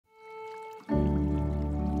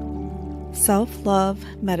Self-love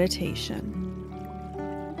meditation.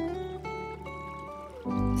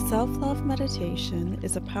 Self-love meditation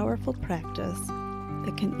is a powerful practice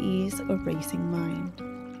that can ease a racing mind.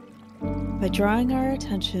 By drawing our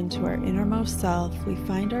attention to our innermost self, we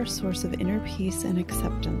find our source of inner peace and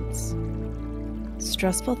acceptance.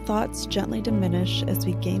 Stressful thoughts gently diminish as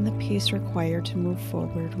we gain the peace required to move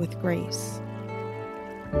forward with grace.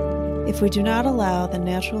 If we do not allow the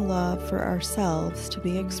natural love for ourselves to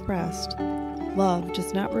be expressed, love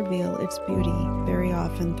does not reveal its beauty very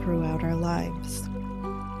often throughout our lives.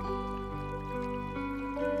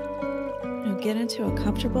 Now get into a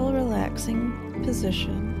comfortable, relaxing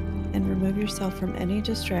position and remove yourself from any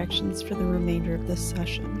distractions for the remainder of this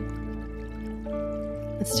session.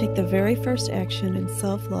 Let's take the very first action in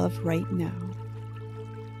self-love right now.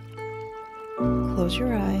 Close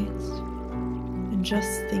your eyes and just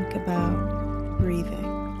think about breathing.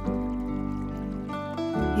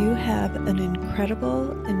 You have an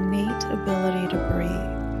incredible innate ability to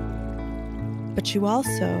breathe, but you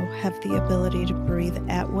also have the ability to breathe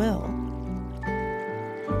at will.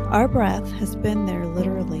 Our breath has been there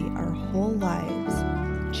literally our whole lives,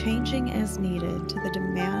 changing as needed to the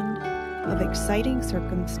demand of exciting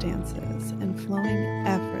circumstances and flowing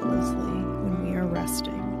effortlessly when we are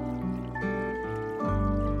resting.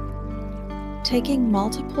 Taking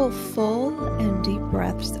multiple full and deep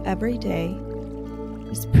breaths every day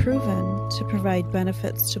is proven to provide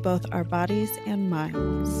benefits to both our bodies and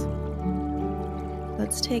minds.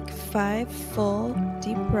 Let's take 5 full,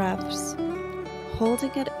 deep breaths,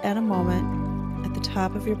 holding it at a moment at the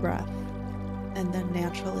top of your breath, and then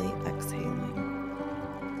naturally exhaling.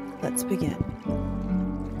 Let's begin.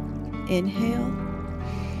 Inhale.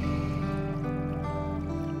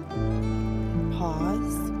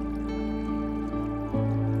 Pause.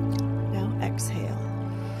 Now exhale.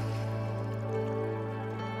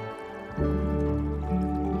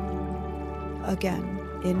 Again,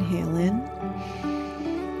 inhale in.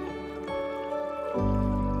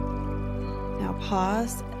 Now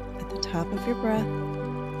pause at the top of your breath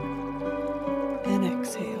and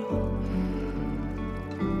exhale.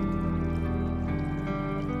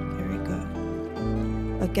 Very good.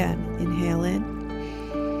 Again, inhale in.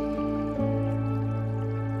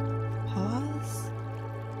 Pause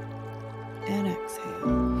and exhale.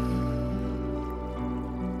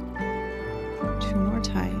 2 more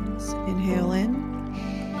times. Inhale in.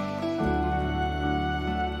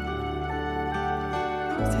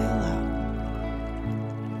 Exhale out.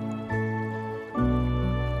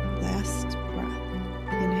 Last breath.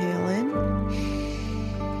 Inhale in.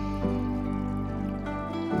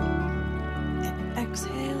 And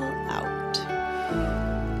exhale out.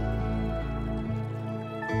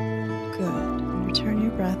 Good. Return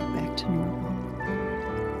your breath back to normal.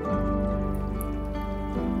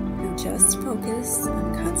 Now just focus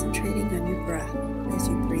on concentrating on your breath as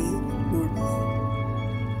you breathe normally,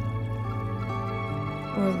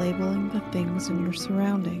 or labeling the things in your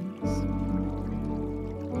surroundings.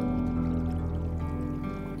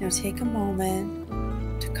 Now take a moment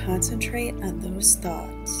to concentrate on those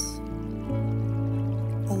thoughts.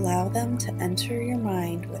 Allow them to enter your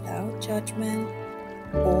mind without judgment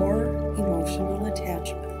or emotional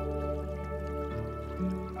attachment.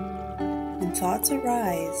 When thoughts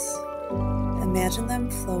arise, imagine them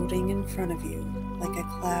floating in front of you like a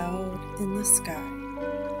cloud in the sky.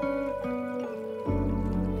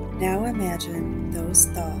 Now imagine those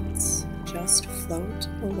thoughts just float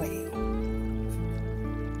away.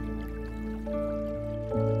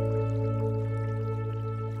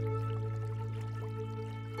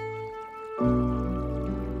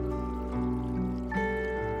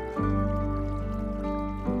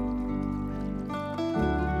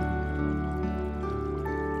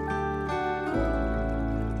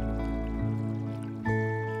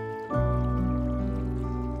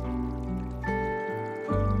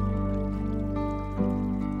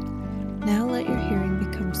 Now let your hearing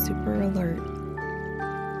become super alert.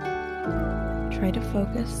 Try to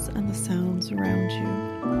focus on the sounds around you.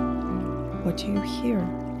 What do you hear?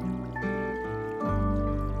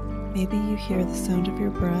 Maybe you hear the sound of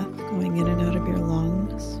your breath going in and out of your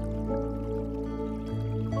lungs.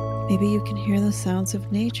 Maybe you can hear the sounds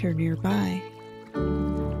of nature nearby.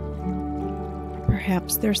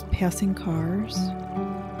 Perhaps there's passing cars.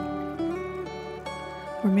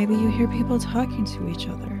 Or maybe you hear people talking to each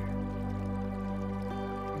other.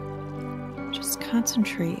 Just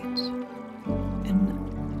concentrate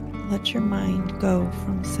and let your mind go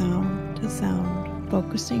from sound to sound,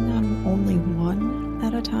 focusing on only one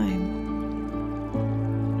at a time.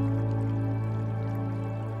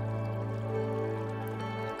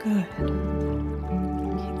 Good.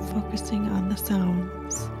 Keep focusing on the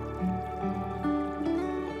sounds.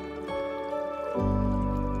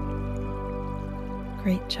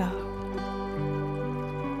 Great job.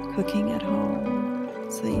 Cooking at home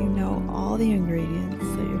so that you know all the ingredients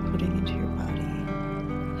that you're putting into your body.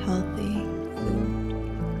 Healthy food.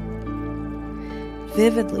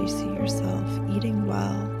 Vividly see yourself eating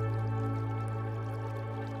well.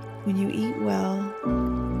 When you eat well,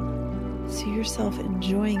 see yourself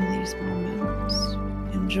enjoying these moments,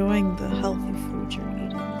 enjoying the healthy food you're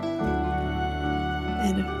eating.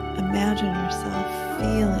 And imagine yourself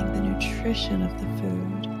feeling the nutrition of the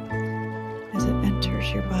food as it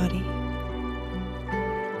enters your body.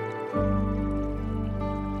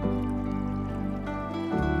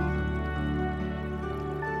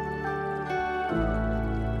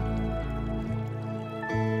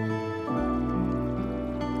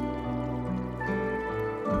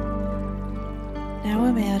 Now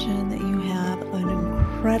imagine that you have an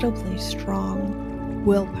incredibly strong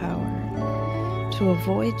willpower to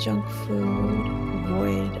avoid junk food,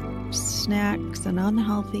 avoid snacks and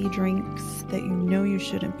unhealthy drinks that you know you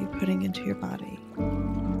shouldn't be putting into your body.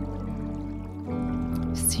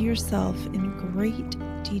 See yourself in great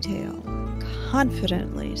detail,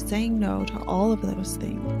 confidently saying no to all of those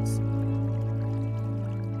things.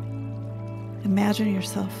 Imagine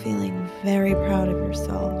yourself feeling very proud of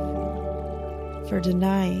yourself for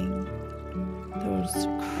denying those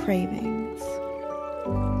cravings.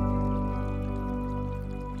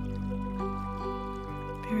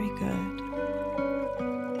 Very good.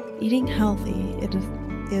 Eating healthy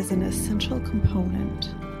is an essential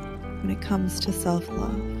component when it comes to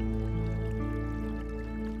self-love.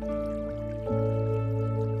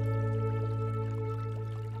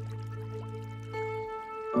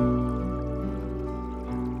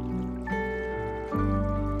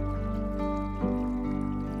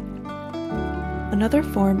 Another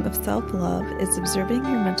form of self-love is observing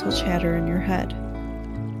your mental chatter in your head.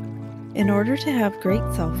 In order to have great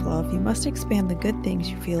self-love, you must expand the good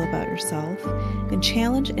things you feel about yourself and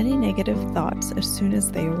challenge any negative thoughts as soon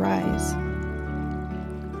as they arise.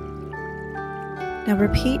 Now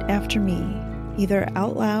repeat after me, either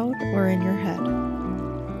out loud or in your head.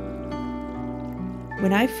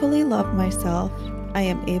 When I fully love myself, I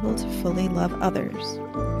am able to fully love others.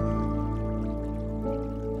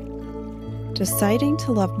 Deciding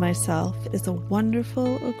to love myself is a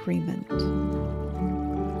wonderful agreement.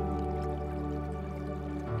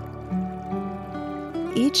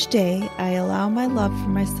 Each day, I allow my love for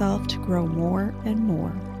myself to grow more and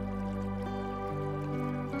more.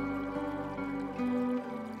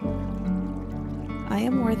 I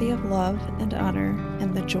am worthy of love and honor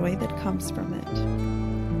and the joy that comes from it.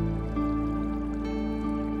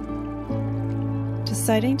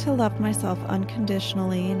 Deciding to love myself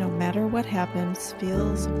unconditionally, no matter what happens,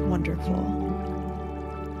 feels wonderful.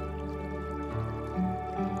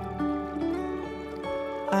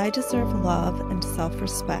 I deserve love and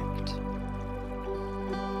self-respect.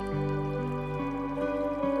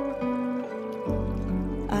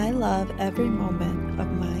 I love every moment of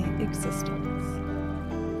my existence.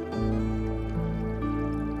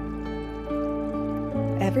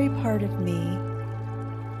 Every part of me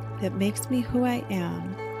that makes me who I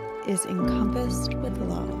am is encompassed with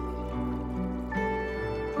love.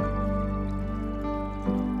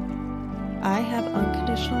 I have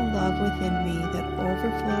unconditional love within me that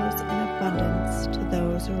overflows in abundance to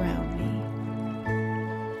those around me.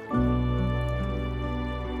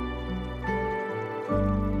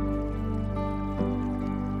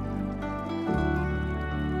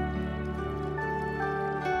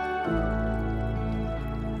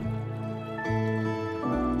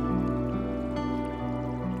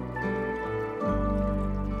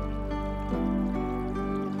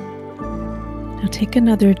 Now take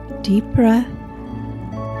another deep breath.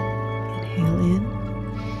 Inhale in.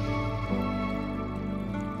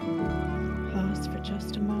 Pause for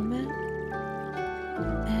just a moment.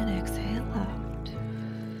 And exhale out.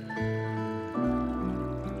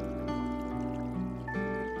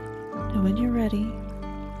 Now when you're ready,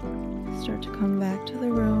 start to come back to the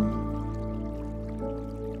room.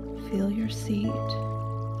 Feel your seat.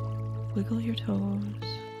 Wiggle your toes.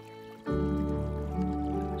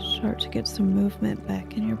 Start to get some movement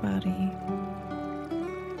back in your body.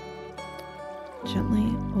 Gently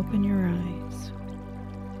open your eyes.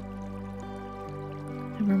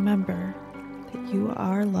 And remember that you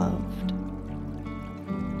are loved.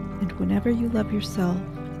 And whenever you love yourself,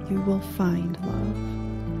 you will find love.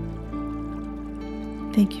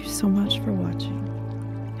 Thank you so much for watching.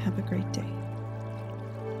 Have a great day.